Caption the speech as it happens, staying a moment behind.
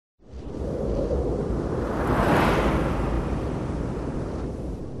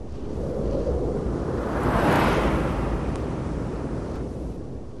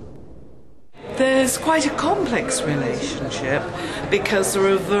it's quite a complex relationship because there are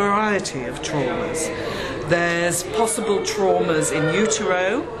a variety of traumas. There's possible traumas in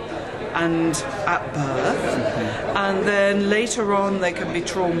utero and at birth, and then later on there can be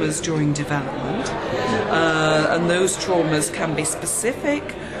traumas during development, and those traumas can be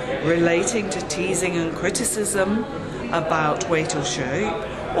specific, relating to teasing and criticism about weight or shape,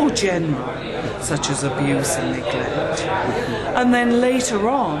 or general, such as abuse and neglect. And then later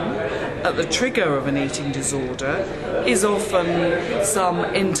on, at the trigger of an eating disorder, is often some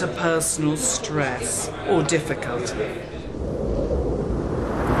interpersonal stress or difficulty.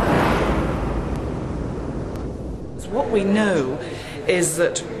 What we know is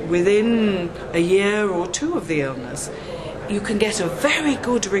that within a year or two of the illness, you can get a very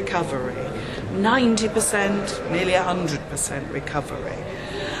good recovery, 90%, nearly 100% recovery.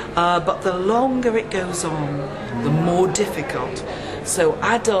 But the longer it goes on, the more difficult. So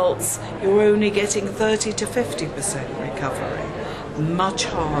adults, you're only getting 30 to 50% recovery, much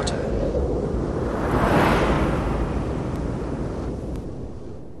harder.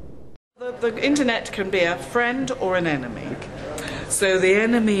 The internet can be a friend or an enemy. So the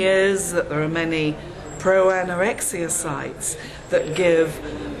enemy is that there are many pro-anorexia sites that give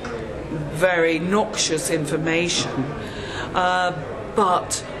very noxious information.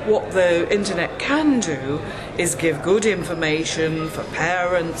 But what the internet can do is give good information for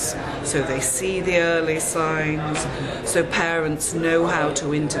parents so they see the early signs, so parents know how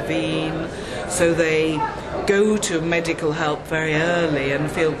to intervene, so they go to medical help very early and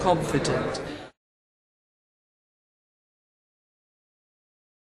feel confident.